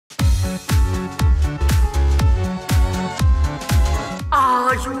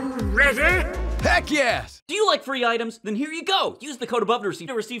Are you ready? Heck yes! Do you like free items? Then here you go! Use the code above to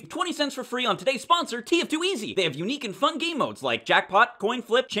receive 20 cents for free on today's sponsor, TF2 Easy. They have unique and fun game modes like Jackpot, Coin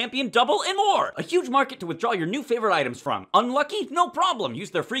Flip, Champion, Double, and more! A huge market to withdraw your new favorite items from. Unlucky? No problem!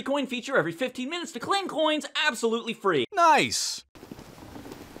 Use their free coin feature every 15 minutes to claim coins absolutely free. Nice!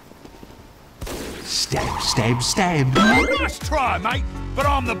 Stab, stab, stab. Nice try, mate, but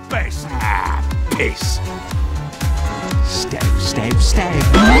I'm the best. Ah, piss. Stab, stab, stab.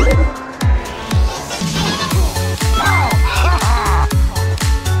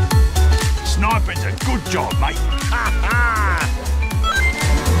 Sniping's a good job, mate.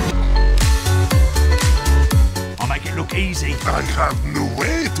 I'll make it look easy. I have no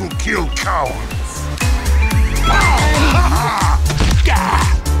way to kill cowards.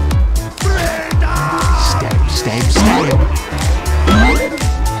 Stab, stab, stab.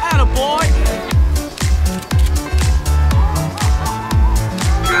 Attaboy!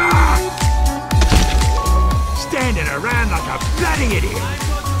 Standing around like a bloody idiot.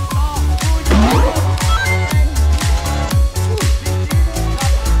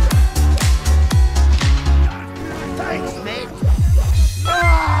 Thanks, mate.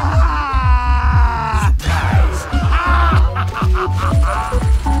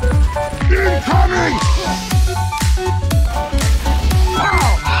 Incoming!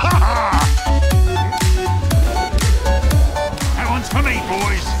 That one's for me,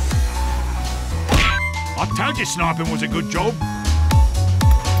 boys. I told you sniping was a good job.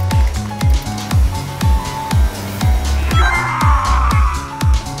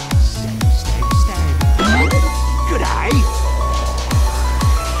 Stab, stab. Good day.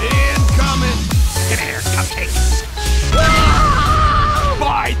 Incoming! Get here, cupcakes.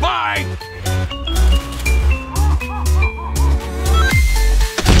 Bye, bye.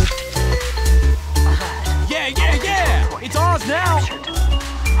 Yeah, yeah, yeah! It's ours now!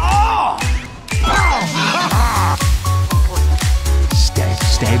 Oh! Stab,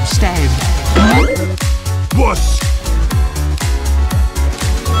 stab, stab. Wuss.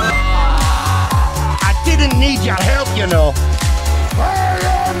 I didn't need your help, you know. I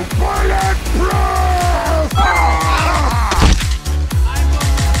am bulletproof!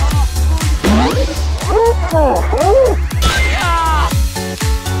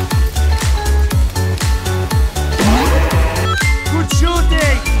 Good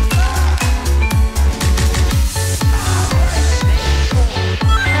shooting.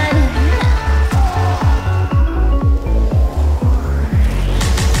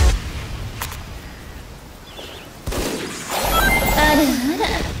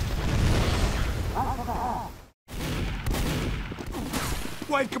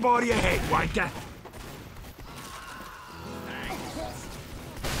 Wake him out of your head, wanker.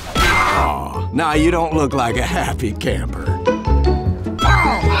 Now you don't look like a happy camper.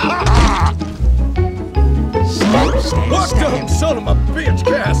 Stab, stab, What stab. the son of a bitch,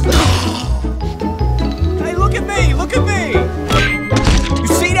 Cass? Hey, look at me! Look at me! You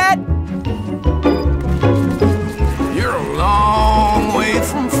see that? You're a long way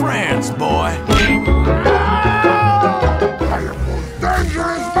from France, boy. I am the most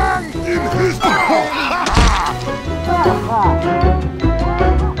dangerous man in history!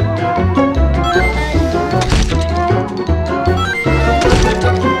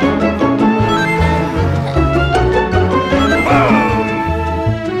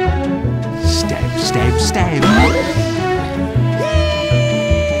 Stab, stab, stab.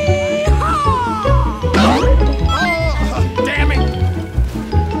 Damn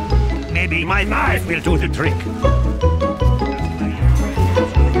it! Maybe my knife will do the trick.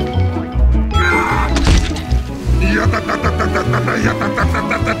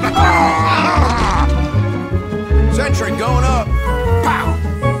 Sentry going up. Pow!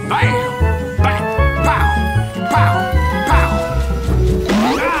 Bam! Bam! Pow! Pow! Pow!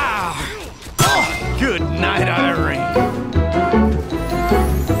 Ah! Oh, good night, Irene.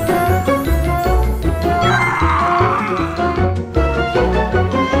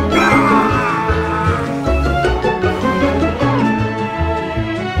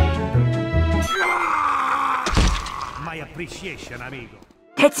 My appreciation, amigo.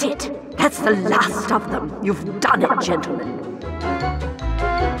 That's it. That's the last of them. You've done it, gentlemen.